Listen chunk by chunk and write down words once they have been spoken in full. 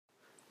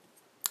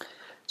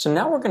So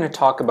now we're going to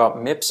talk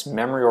about MIPS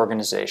memory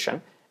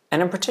organization,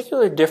 and in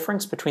particular the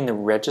difference between the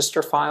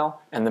register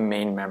file and the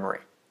main memory.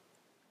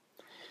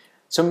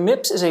 So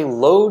MIPS is a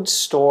load,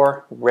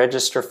 store,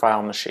 register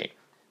file machine.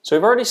 So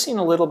we've already seen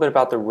a little bit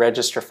about the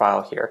register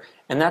file here,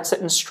 and that's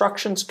that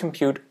instructions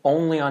compute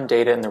only on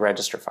data in the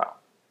register file.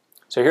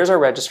 So here's our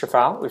register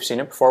file. We've seen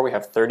it before. We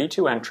have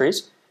 32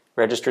 entries.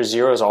 Register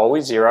 0 is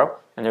always 0,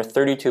 and they're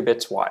 32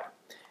 bits wide.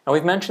 And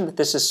we've mentioned that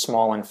this is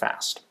small and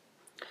fast.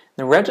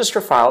 The register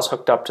file is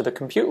hooked up to the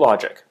compute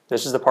logic.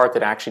 This is the part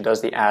that actually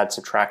does the add,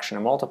 subtraction,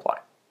 and multiply.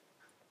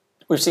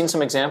 We've seen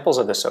some examples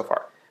of this so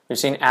far. We've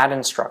seen add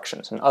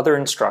instructions and other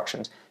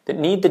instructions that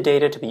need the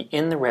data to be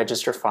in the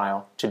register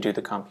file to do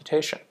the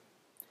computation.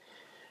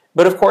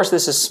 But of course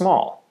this is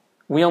small.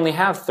 We only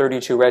have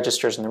 32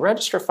 registers in the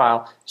register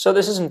file, so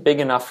this isn't big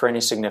enough for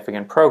any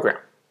significant program.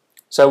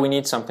 So we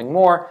need something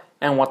more,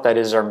 and what that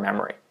is our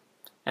memory.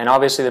 And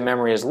obviously the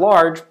memory is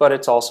large, but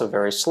it's also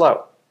very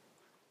slow.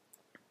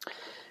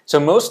 So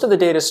most of the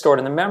data is stored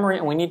in the memory,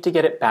 and we need to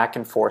get it back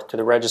and forth to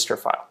the register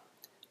file.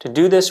 To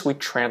do this, we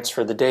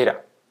transfer the data.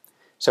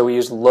 So we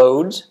use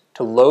loads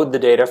to load the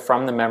data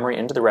from the memory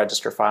into the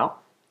register file.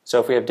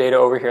 So if we have data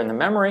over here in the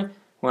memory,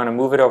 we want to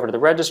move it over to the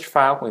register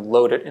file, we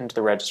load it into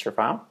the register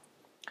file.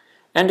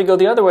 And to go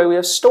the other way, we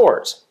have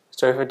stores.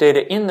 So if we have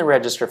data in the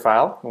register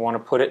file, we want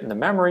to put it in the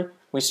memory,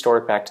 we store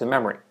it back to the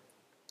memory.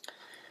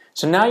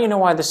 So now you know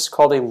why this is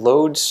called a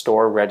load,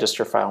 store,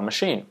 register file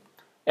machine.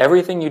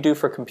 Everything you do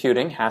for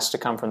computing has to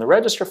come from the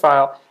register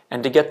file,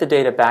 and to get the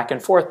data back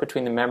and forth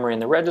between the memory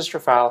and the register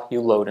file,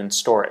 you load and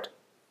store it.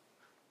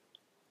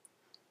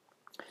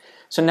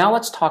 So now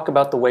let's talk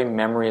about the way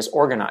memory is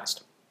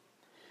organized.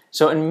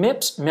 So in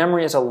MIPS,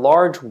 memory is a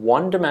large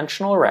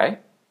one-dimensional array,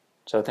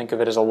 so think of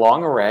it as a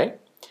long array,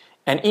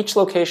 and each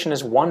location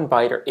is 1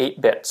 byte or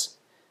 8 bits.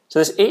 So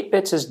this 8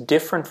 bits is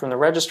different from the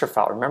register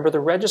file. Remember,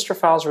 the register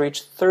files are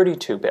each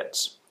 32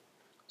 bits.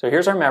 So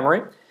here's our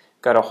memory.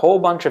 Got a whole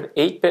bunch of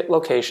 8-bit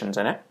locations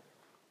in it.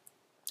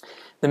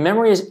 The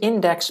memory is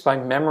indexed by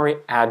memory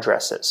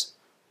addresses.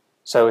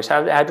 So we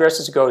have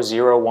addresses that go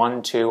 0,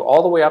 1, 2,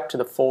 all the way up to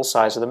the full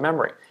size of the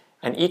memory.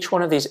 And each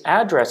one of these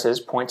addresses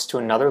points to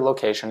another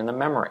location in the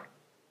memory.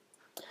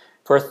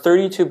 For a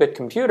 32-bit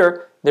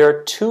computer, there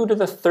are 2 to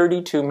the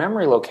 32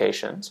 memory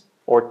locations,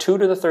 or 2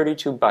 to the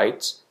 32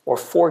 bytes, or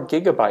 4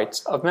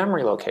 gigabytes of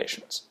memory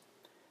locations.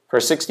 For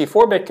a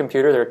 64-bit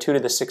computer, there are 2 to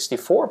the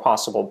 64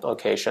 possible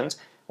locations,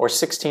 or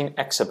 16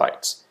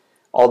 exabytes.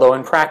 Although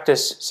in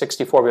practice,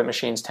 64-bit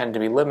machines tend to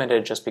be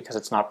limited just because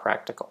it's not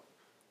practical.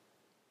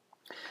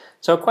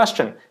 So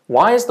question,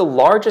 why is the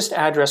largest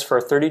address for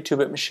a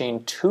 32-bit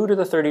machine 2 to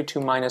the 32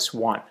 minus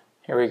 1?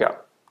 Here we go.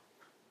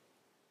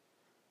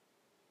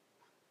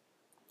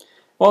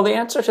 Well, the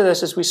answer to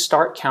this is we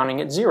start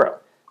counting at 0.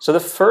 So the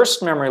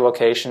first memory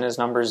location is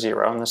number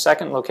 0, and the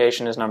second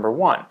location is number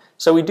 1.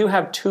 So we do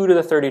have 2 to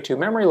the 32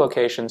 memory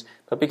locations,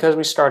 but because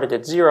we started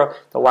at 0,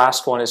 the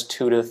last one is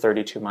 2 to the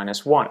 32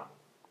 minus 1.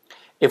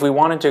 If we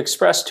wanted to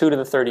express 2 to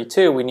the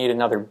 32, we need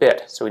another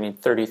bit, so we need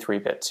 33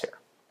 bits here.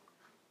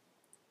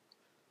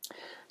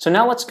 So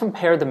now let's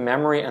compare the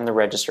memory and the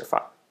register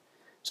file.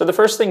 So the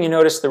first thing you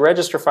notice, the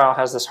register file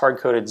has this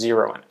hard-coded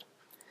 0 in it.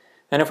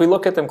 And if we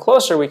look at them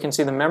closer, we can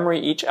see the memory,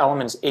 each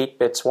element is 8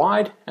 bits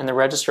wide, and the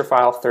register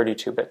file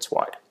 32 bits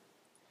wide.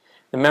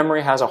 The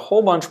memory has a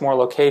whole bunch more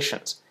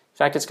locations. In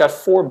fact, it's got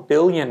 4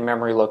 billion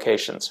memory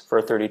locations for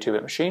a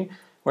 32-bit machine,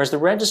 whereas the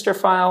register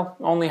file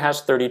only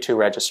has 32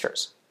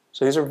 registers.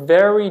 So these are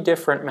very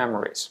different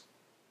memories.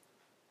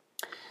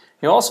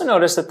 You'll also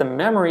notice that the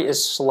memory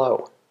is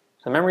slow.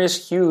 The memory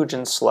is huge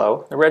and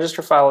slow. The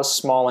register file is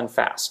small and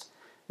fast.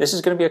 This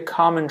is going to be a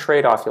common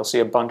trade-off you'll see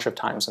a bunch of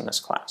times in this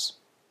class.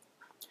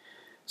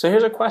 So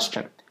here's a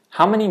question.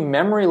 How many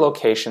memory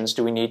locations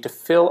do we need to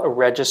fill a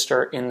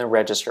register in the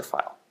register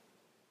file?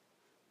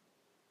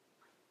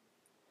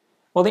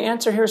 Well, the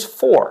answer here is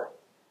 4.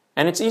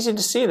 And it's easy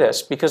to see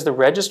this because the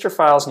register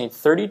files need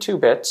 32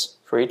 bits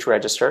for each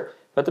register,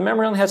 but the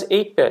memory only has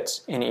 8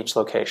 bits in each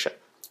location.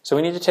 So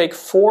we need to take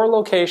 4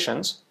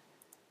 locations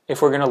if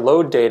we're going to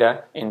load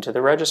data into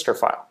the register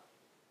file.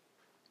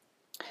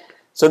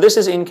 So this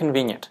is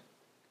inconvenient.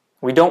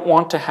 We don't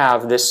want to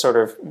have this sort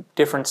of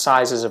different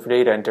sizes of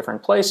data in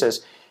different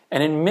places,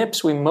 and in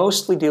MIPS we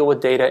mostly deal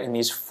with data in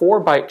these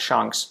 4-byte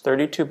chunks,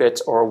 32 bits,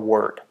 or a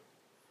word.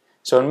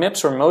 So in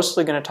MIPS we're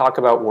mostly going to talk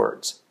about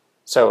words.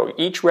 So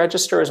each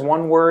register is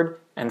 1 word,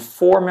 and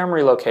 4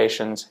 memory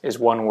locations is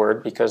 1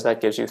 word because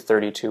that gives you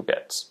 32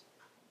 bits.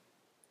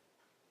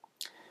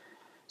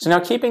 So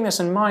now keeping this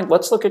in mind,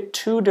 let's look at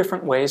 2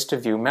 different ways to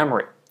view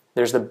memory.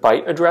 There's the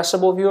byte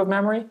addressable view of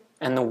memory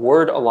and the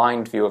word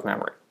aligned view of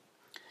memory.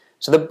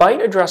 So the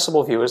byte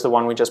addressable view is the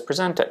one we just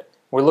presented.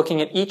 We're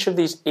looking at each of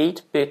these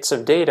 8 bits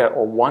of data,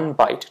 or 1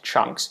 byte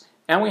chunks,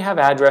 and we have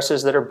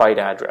addresses that are byte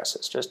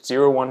addresses, just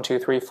 0, 1, 2,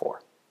 3,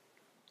 4.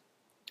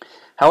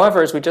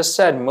 However, as we just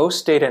said,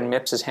 most data in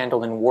MIPS is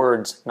handled in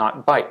words,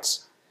 not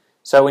bytes.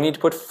 So we need to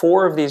put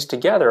 4 of these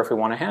together if we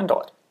want to handle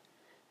it.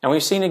 And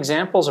we've seen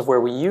examples of where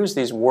we use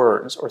these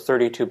words, or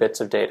 32 bits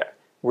of data.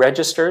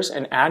 Registers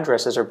and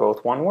addresses are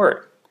both 1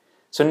 word.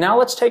 So now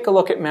let's take a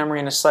look at memory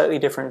in a slightly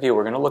different view.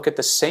 We're going to look at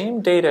the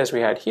same data as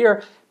we had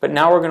here, but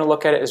now we're going to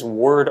look at it as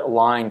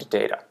word-aligned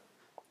data.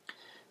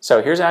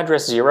 So here's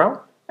address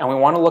 0, and we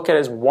want to look at it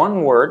as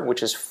one word,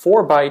 which is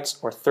 4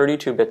 bytes or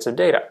 32 bits of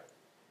data.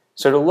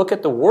 So to look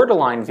at the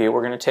word-aligned view,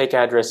 we're going to take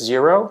address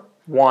 0,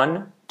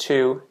 1,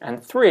 2,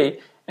 and 3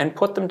 and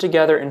put them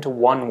together into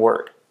one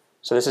word.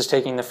 So this is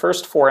taking the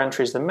first 4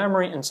 entries of the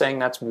memory and saying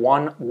that's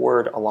one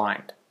word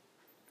aligned.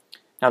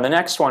 Now the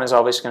next one is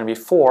obviously going to be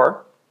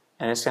 4,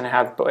 and it's going to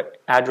have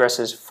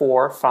addresses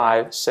 4,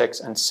 5, 6,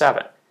 and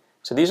 7.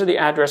 So these are the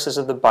addresses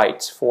of the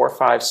bytes, 4,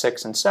 5,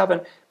 6, and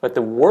 7, but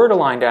the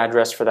word-aligned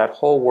address for that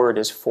whole word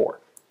is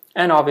 4.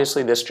 And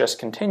obviously this just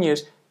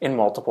continues in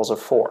multiples of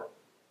 4.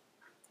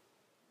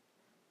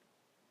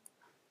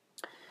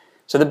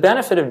 So the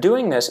benefit of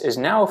doing this is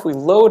now if we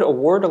load a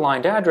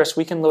word-aligned address,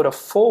 we can load a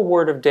full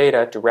word of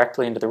data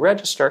directly into the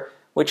register,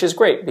 which is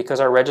great because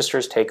our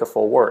registers take a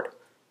full word.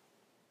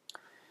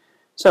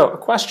 So a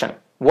question,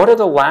 what are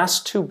the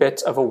last 2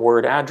 bits of a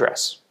word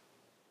address?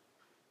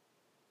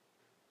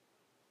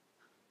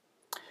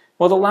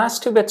 Well, the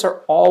last 2 bits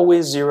are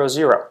always 00,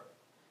 0.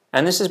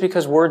 And this is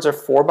because words are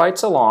 4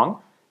 bytes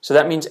long, so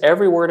that means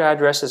every word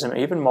address is an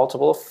even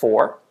multiple of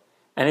 4.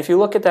 And if you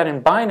look at that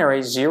in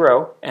binary,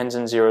 0 ends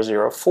in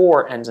 00,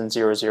 4 ends in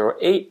 00,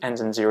 8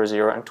 ends in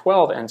 00, and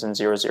 12 ends in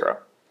 00.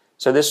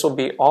 So this will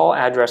be all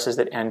addresses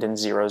that end in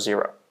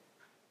 00.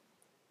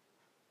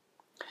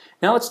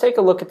 Now let's take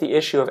a look at the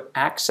issue of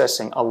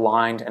accessing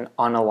aligned and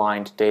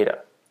unaligned data.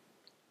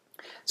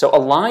 So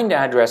aligned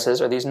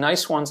addresses are these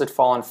nice ones that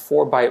fall on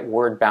 4-byte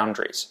word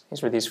boundaries.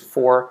 These are these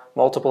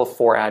multiple of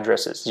 4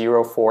 addresses,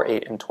 0, 4,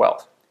 8, and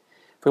 12.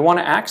 If we want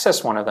to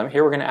access one of them,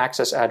 here we're going to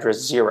access address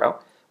 0.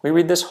 We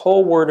read this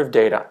whole word of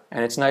data,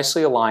 and it's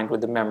nicely aligned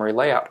with the memory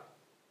layout.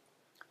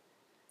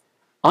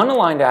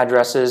 Unaligned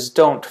addresses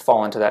don't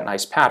fall into that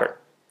nice pattern.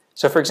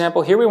 So for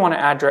example, here we want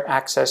to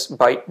access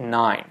byte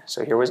 9.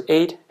 So here was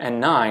 8 and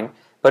 9,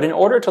 but in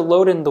order to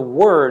load in the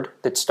word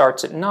that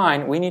starts at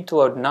 9, we need to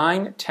load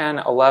 9, 10,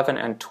 11,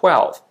 and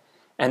 12.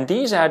 And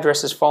these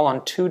addresses fall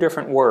on 2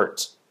 different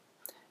words.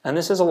 And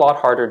this is a lot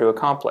harder to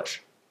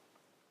accomplish.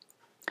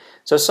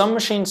 So some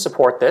machines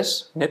support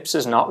this. MIPS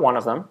is not one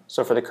of them.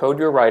 So for the code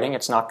you're writing,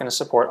 it's not going to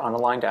support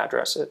unaligned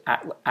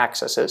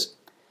accesses.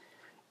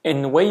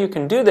 And the way you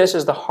can do this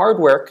is the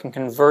hardware can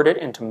convert it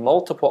into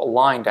multiple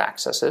aligned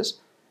accesses.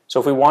 So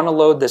if we want to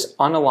load this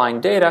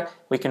unaligned data,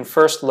 we can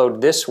first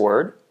load this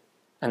word,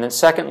 and then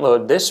second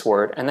load this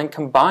word, and then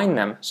combine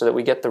them so that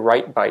we get the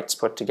right bytes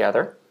put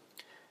together.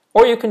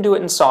 Or you can do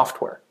it in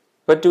software.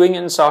 But doing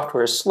it in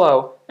software is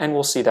slow, and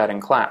we'll see that in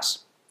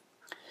class.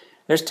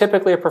 There's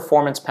typically a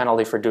performance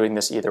penalty for doing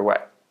this either way.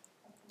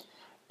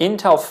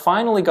 Intel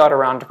finally got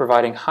around to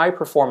providing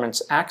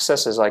high-performance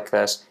accesses like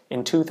this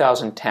in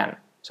 2010.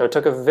 So it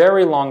took a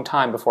very long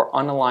time before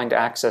unaligned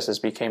accesses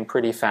became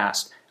pretty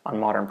fast on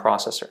modern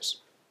processors.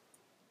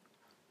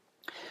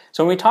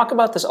 So when we talk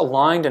about this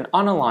aligned and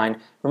unaligned,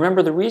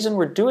 remember the reason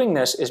we're doing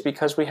this is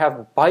because we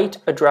have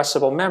byte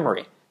addressable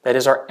memory. That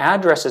is, our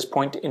addresses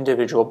point to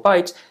individual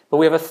bytes, but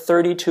we have a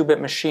 32-bit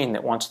machine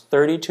that wants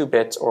 32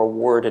 bits or a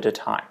word at a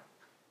time.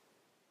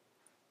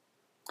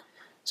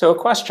 So a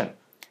question,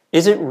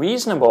 is it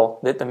reasonable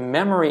that the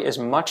memory is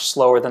much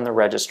slower than the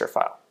register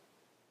file?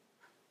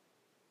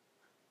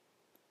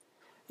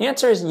 The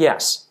answer is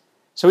yes.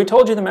 So we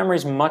told you the memory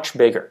is much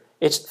bigger.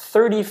 It's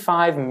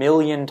 35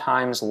 million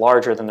times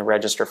larger than the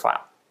register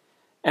file.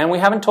 And we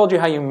haven't told you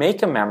how you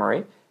make a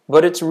memory,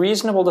 but it's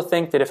reasonable to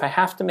think that if I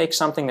have to make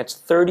something that's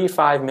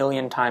 35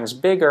 million times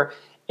bigger,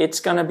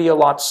 it's going to be a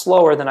lot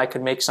slower than I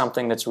could make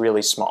something that's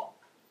really small.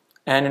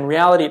 And in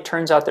reality, it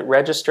turns out that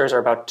registers are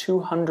about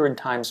 200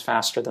 times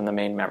faster than the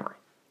main memory,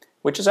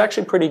 which is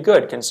actually pretty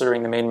good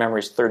considering the main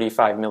memory is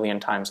 35 million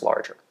times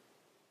larger.